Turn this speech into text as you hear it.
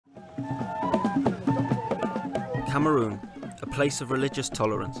Cameroon, a place of religious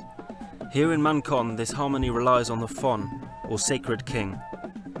tolerance. Here in Mankon, this harmony relies on the Fon, or sacred king.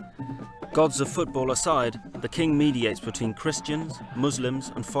 Gods of football aside, the king mediates between Christians,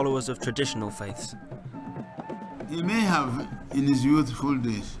 Muslims and followers of traditional faiths. He may have, in his youthful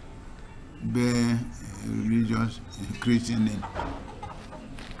days, bear a religious Christian name.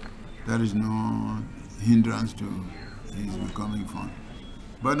 There is no hindrance to his becoming Fon.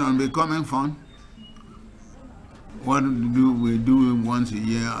 But on becoming Fon, what we do once a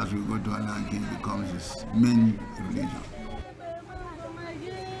year as we go to Ala'a Nkyi becomes his main religion.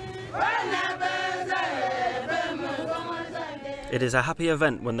 It is a happy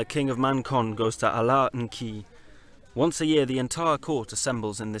event when the king of Mankon goes to Ala'a Nkyi. Once a year, the entire court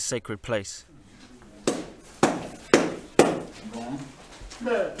assembles in this sacred place.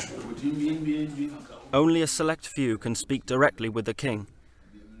 Only a select few can speak directly with the king.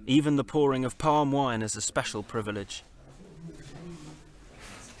 Even the pouring of palm wine is a special privilege.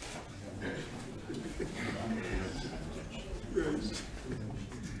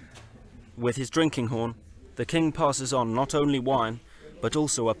 With his drinking horn, the king passes on not only wine, but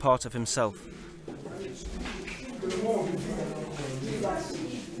also a part of himself.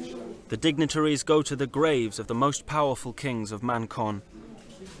 The dignitaries go to the graves of the most powerful kings of Mankon.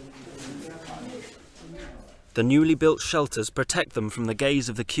 The newly built shelters protect them from the gaze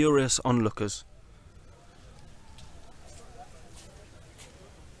of the curious onlookers.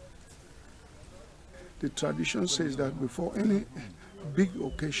 The tradition says that before any big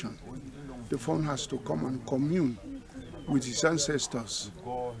occasion, the Fon has to come and commune with his ancestors,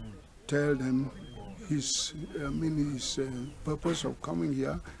 tell them his purpose of coming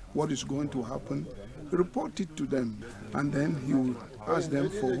here, what is going to happen, report it to them, and then he will ask them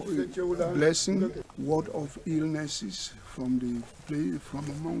for a blessing, word of illnesses from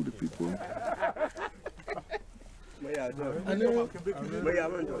among the people.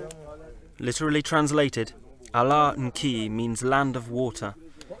 Literally translated, Ala'a Nkyi means land of water.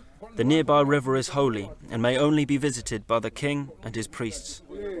 The nearby river is holy and may only be visited by the king and his priests.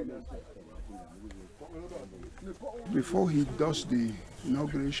 Before he does the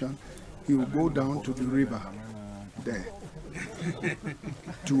inauguration, he will go down to the river there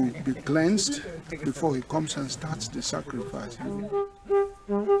to be cleansed before he comes and starts the sacrifice.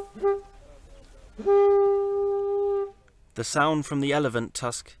 The sound from the elephant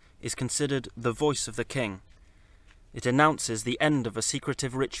tusk is considered the voice of the king. It announces the end of a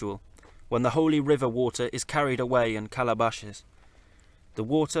secretive ritual when the holy river water is carried away in calabashes. The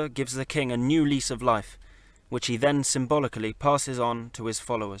water gives the king a new lease of life, which he then symbolically passes on to his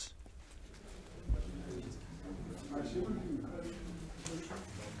followers.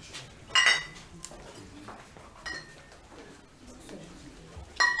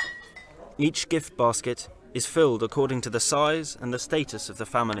 Each gift basket is filled according to the size and the status of the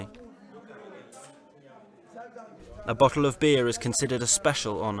family. A bottle of beer is considered a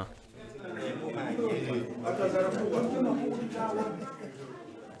special honor.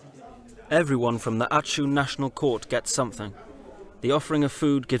 Everyone from the Achu National Court gets something. The offering of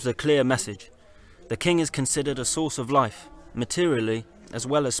food gives a clear message. The king is considered a source of life, materially as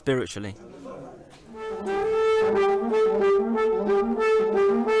well as spiritually.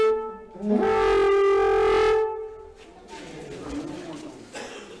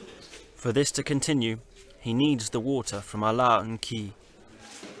 For this to continue, he needs the water from Ala'a Nkyi.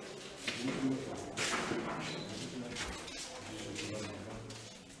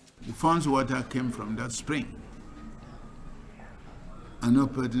 The Fon's water came from that spring, and no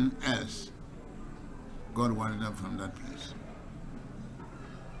person else got water from that place.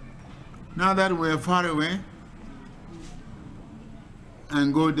 Now that we're far away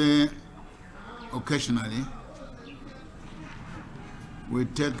and go there occasionally, we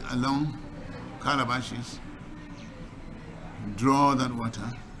take along calabashes, draw that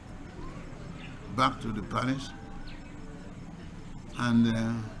water back to the palace, and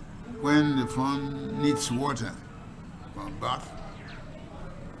when the Fon needs water for a bath,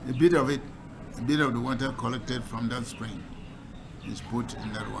 a bit of the water collected from that spring is put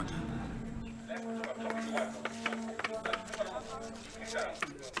in that water.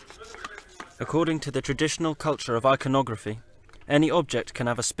 According to the traditional culture of iconography, any object can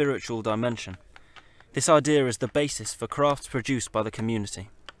have a spiritual dimension. This idea is the basis for crafts produced by the community.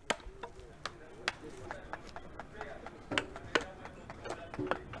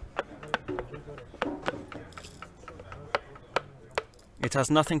 It has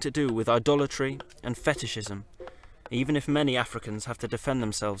nothing to do with idolatry and fetishism, even if many Africans have to defend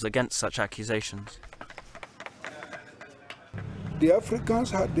themselves against such accusations. The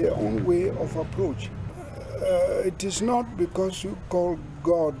Africans had their own way of approach. It is not because you call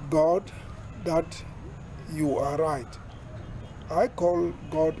God God that you are right. I call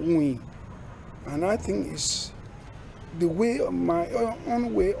God we, and I think it's the way, my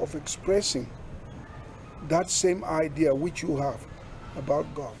own way of expressing that same idea which you have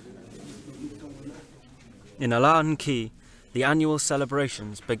about God. In Ala'a Nkyi, the annual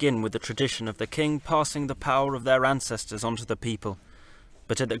celebrations begin with the tradition of the king passing the power of their ancestors onto the people.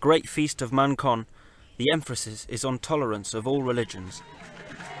 But at the great feast of Mankon, the emphasis is on tolerance of all religions.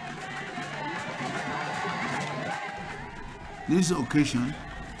 This occasion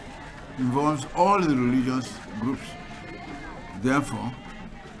involves all the religious groups. Therefore,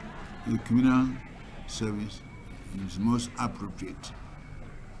 the communal service is most appropriate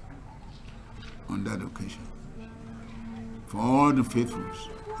on that occasion for all the faithfuls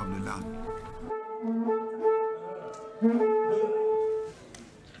of the land.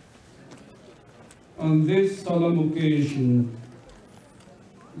 On this solemn occasion,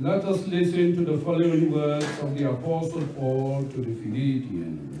 let us listen to the following words of the Apostle Paul to the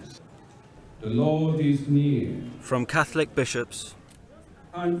Philippians. The Lord is near. From Catholic bishops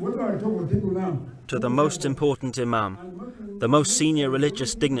to the most important imam, the most senior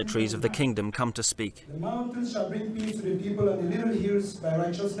religious dignitaries of the kingdom come to speak. The mountains shall bring peace to the people, and the little hills by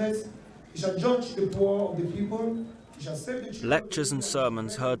righteousness. He shall judge the poor of the people. He shall save the children. Lectures and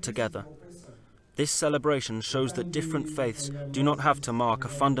sermons heard together. This celebration shows that different faiths do not have to mark a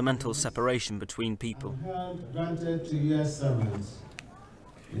fundamental separation between people. Granted to your servants.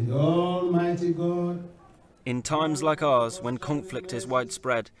 In the Almighty God. In times like ours, when conflict is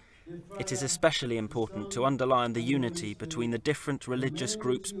widespread, it is especially important to underline the unity between the different religious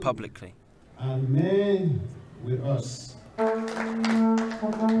groups publicly. Amen with us.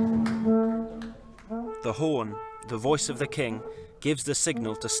 The horn, the voice of the king, gives the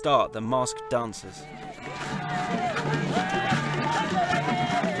signal to start the masked dances.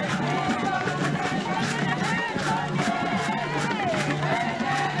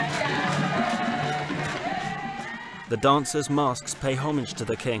 The dancers' masks pay homage to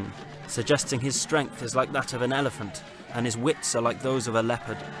the king, suggesting his strength is like that of an elephant and his wits are like those of a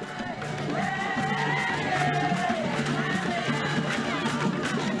leopard.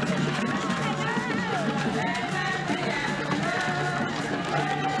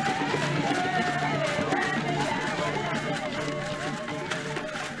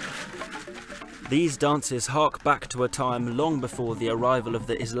 These dances hark back to a time long before the arrival of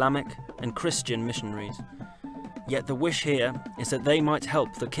the Islamic and Christian missionaries. Yet the wish here is that they might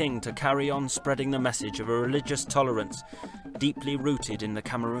help the king to carry on spreading the message of a religious tolerance deeply rooted in the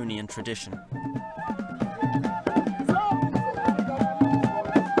Cameroonian tradition.